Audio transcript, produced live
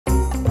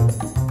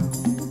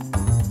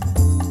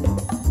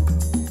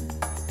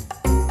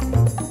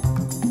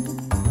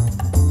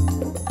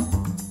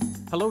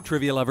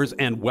trivia lovers,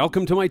 and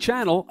welcome to my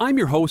channel. I'm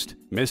your host,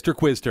 Mr.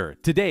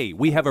 Quizster. Today,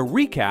 we have a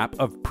recap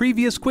of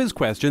previous quiz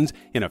questions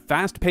in a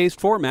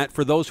fast-paced format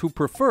for those who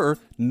prefer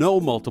no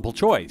multiple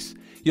choice.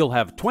 You'll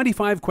have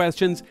 25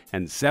 questions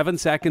and 7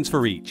 seconds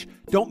for each.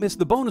 Don't miss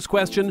the bonus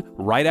question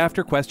right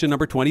after question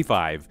number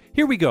 25.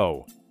 Here we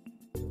go.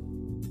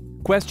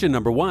 Question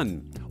number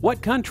 1.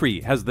 What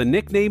country has the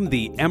nickname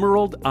the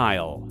Emerald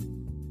Isle?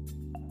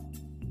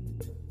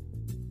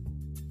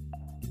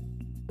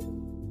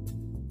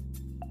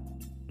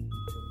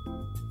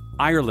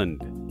 Ireland.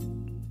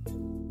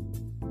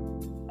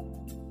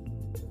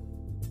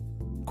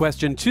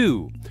 Question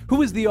 2.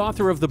 Who is the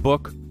author of the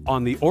book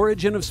On the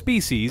Origin of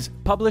Species,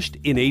 published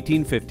in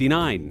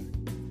 1859?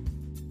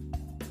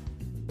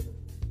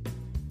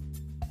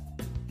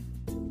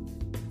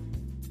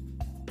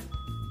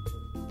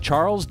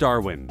 Charles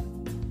Darwin.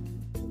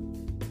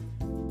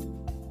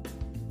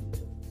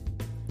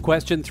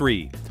 Question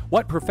 3.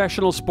 What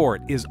professional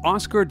sport is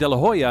Oscar de la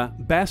Hoya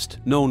best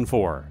known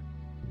for?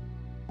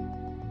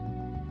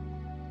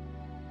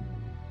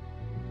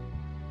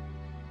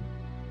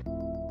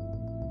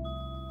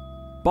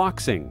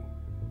 Boxing.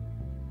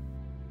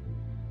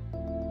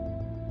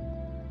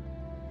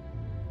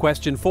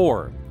 Question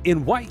 4.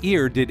 In what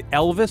year did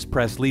Elvis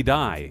Presley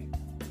die?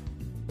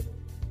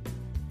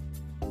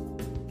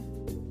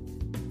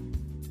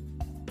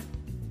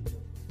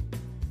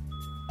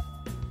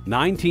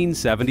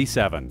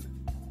 (1977).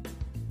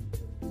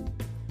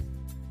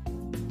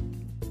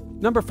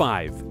 Number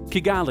 5.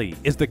 Kigali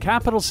is the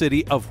capital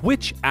city of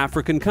which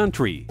African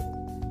country?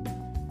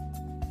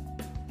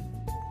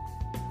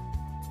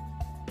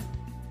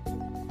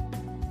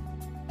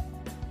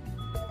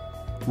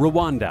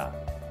 Rwanda.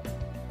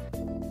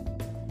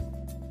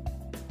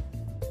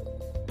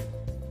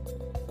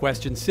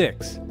 Question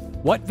 6.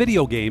 What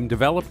video game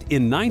developed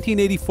in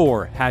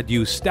 1984 had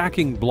you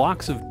stacking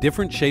blocks of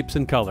different shapes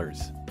and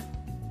colors?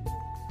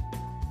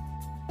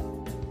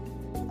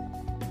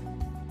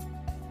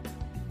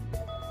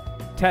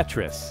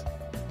 Tetris.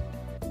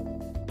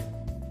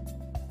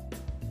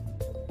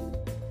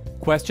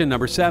 Question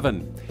number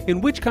 7.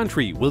 In which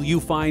country will you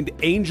find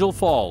Angel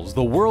Falls,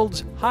 the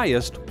world's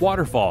highest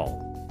waterfall?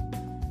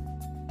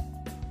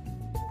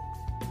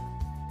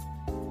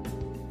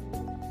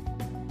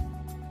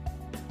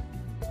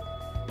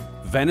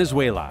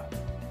 Venezuela.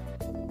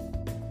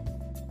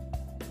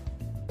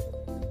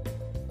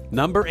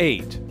 Number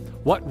 8.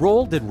 What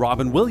role did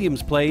Robin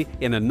Williams play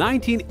in a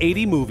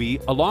 1980 movie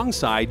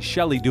alongside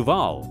Shelley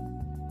Duvall?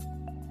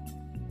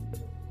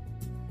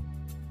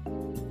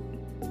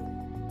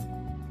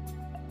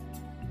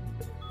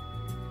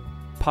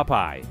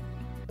 Popeye.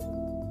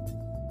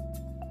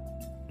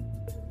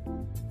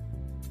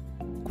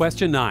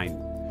 Question 9.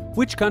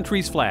 Which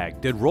country's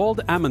flag did Roald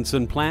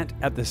Amundsen plant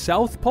at the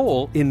South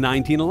Pole in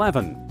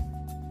 1911?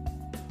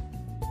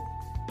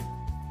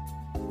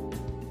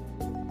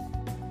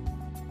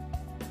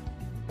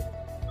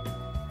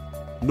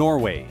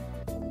 Norway.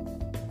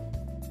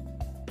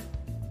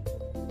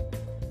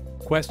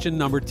 Question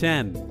number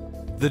 10.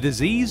 The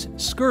disease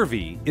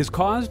scurvy is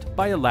caused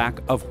by a lack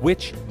of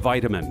which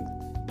vitamin?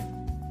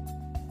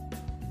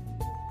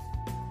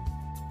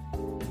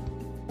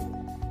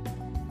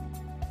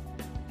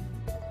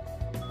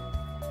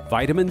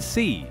 Vitamin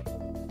C.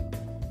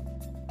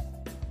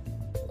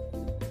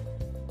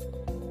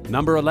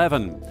 Number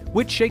 11.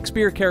 Which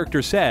Shakespeare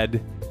character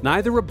said,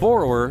 "Neither a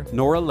borrower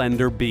nor a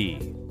lender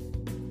be"?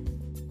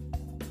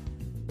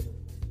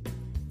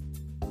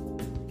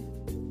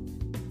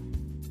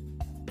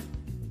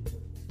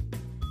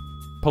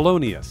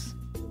 Polonius.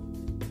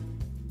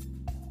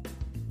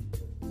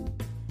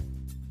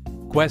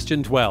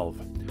 Question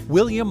 12.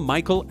 William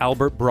Michael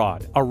Albert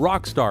Broad, a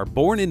rock star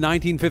born in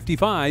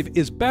 1955,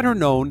 is better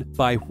known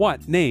by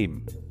what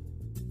name?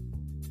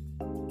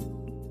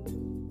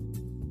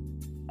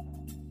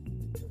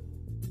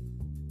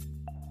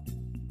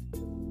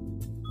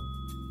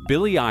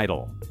 Billy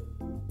Idol.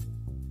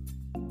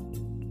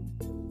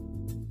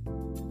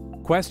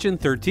 Question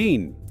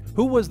 13.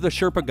 Who was the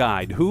Sherpa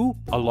guide who,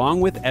 along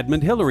with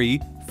Edmund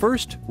Hillary,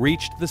 first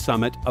reached the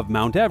summit of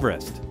Mount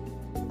Everest?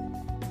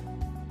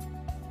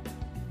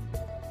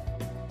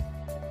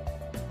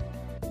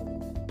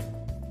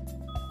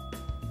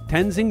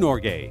 Tenzing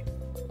Norgay.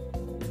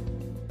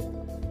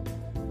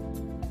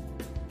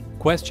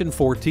 Question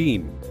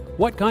 14.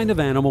 What kind of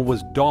animal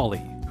was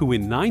Dolly, who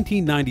in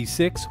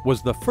 1996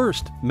 was the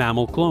first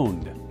mammal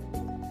cloned?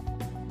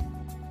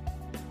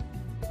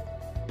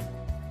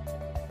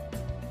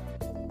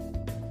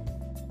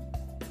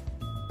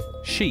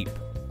 Sheep.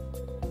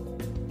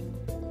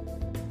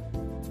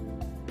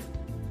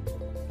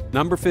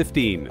 Number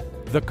 15.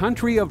 The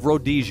country of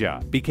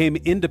Rhodesia became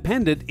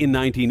independent in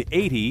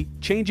 1980,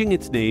 changing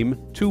its name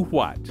to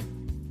what?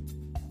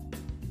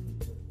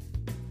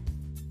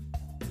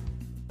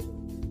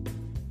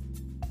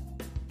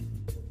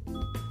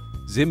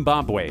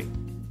 Zimbabwe.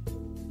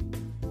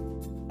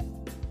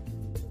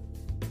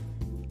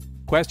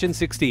 Question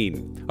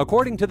 16.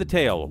 According to the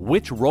tale,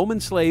 which Roman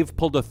slave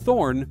pulled a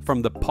thorn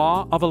from the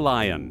paw of a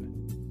lion?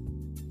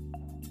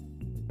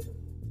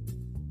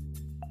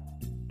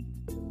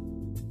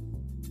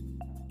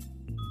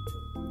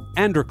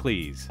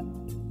 Androcles.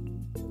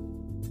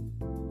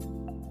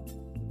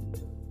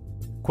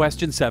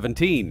 Question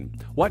 17.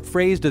 What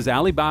phrase does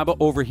Ali Baba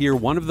overhear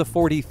one of the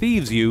 40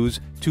 thieves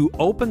use to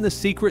open the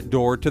secret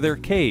door to their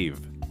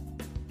cave?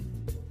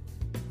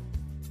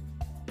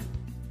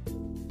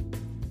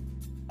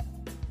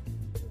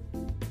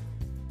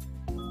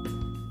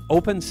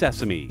 Open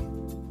sesame.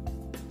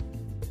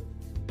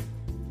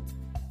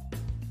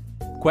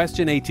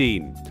 Question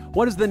 18.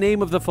 What is the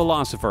name of the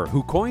philosopher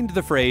who coined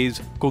the phrase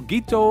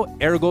cogito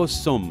ergo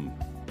sum?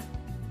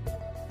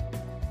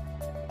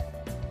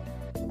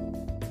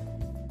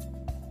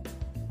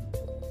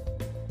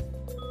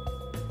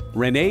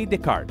 René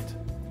Descartes.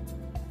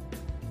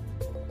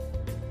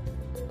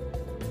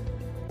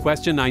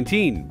 Question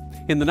 19.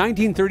 In the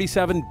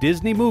 1937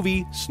 Disney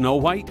movie Snow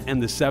White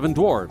and the Seven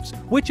Dwarfs,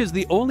 which is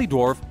the only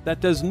dwarf that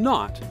does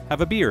not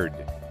have a beard?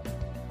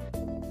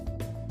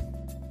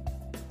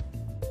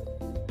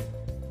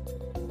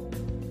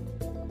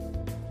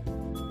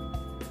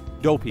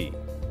 Dopey.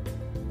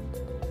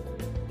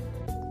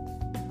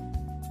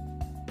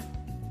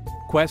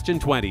 Question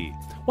 20.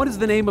 What is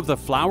the name of the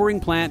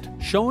flowering plant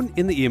shown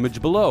in the image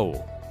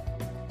below?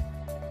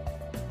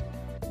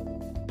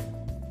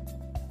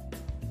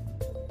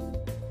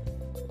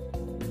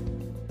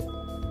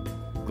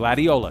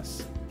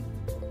 Gladiolus.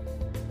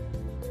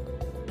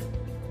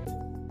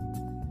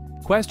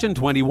 Question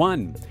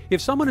 21.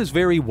 If someone is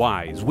very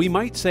wise, we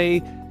might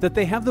say that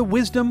they have the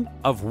wisdom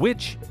of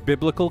which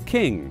biblical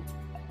king?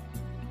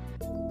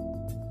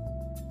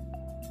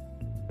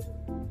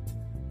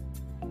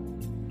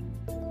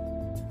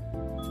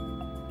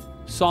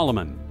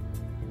 Solomon.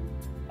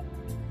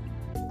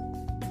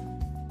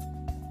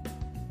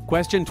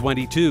 Question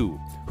 22.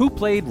 Who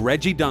played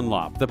Reggie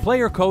Dunlop, the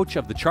player-coach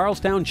of the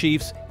Charlestown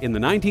Chiefs in the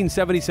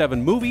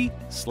 1977 movie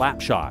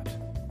Slapshot?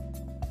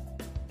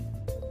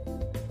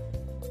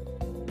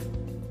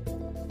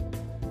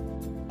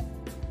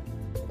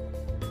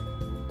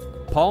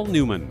 Paul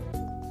Newman.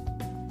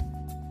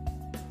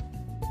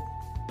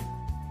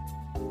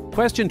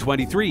 Question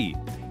 23.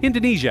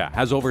 Indonesia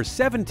has over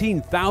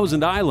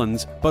 17,000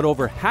 islands, but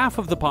over half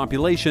of the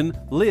population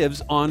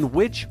lives on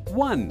which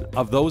one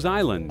of those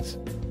islands?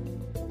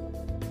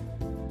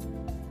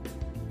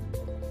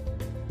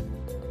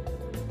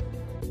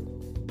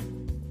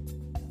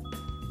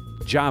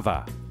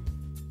 Java.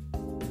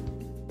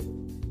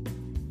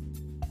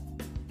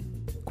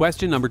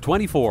 Question number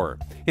 24.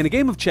 In a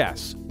game of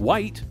chess,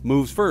 white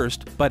moves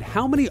first, but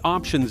how many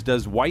options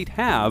does white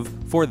have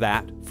for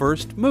that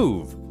first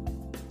move?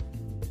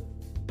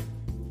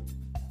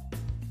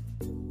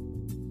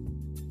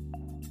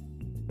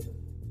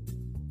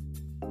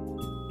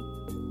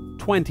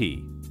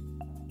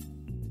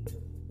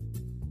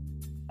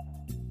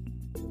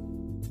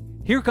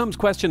 Here comes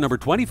question number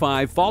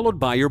 25, followed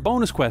by your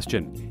bonus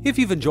question. If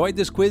you've enjoyed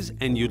this quiz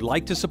and you'd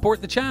like to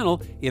support the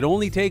channel, it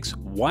only takes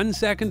 1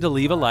 second to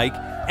leave a like,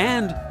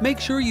 and make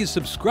sure you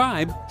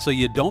subscribe so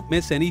you don't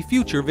miss any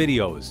future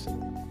videos.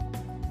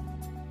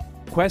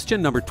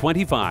 Question number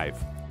 25.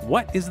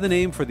 What is the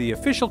name for the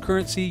official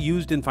currency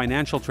used in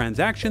financial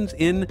transactions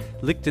in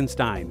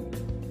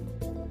Liechtenstein?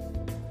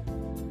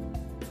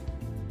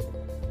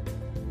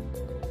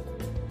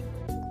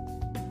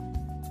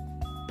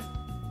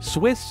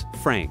 Swiss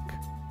franc.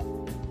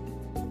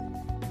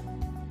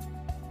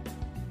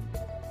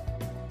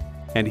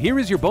 And here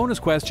is your bonus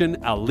question.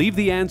 I'll leave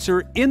the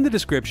answer in the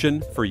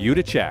description for you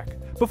to check.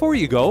 Before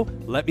you go,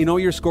 let me know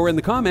your score in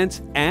the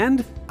comments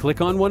and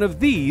click on one of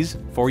these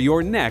for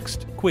your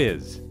next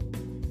quiz.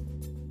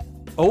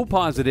 O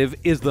positive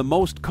is the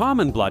most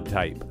common blood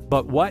type,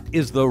 but what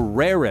is the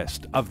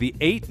rarest of the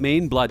 8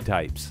 main blood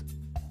types?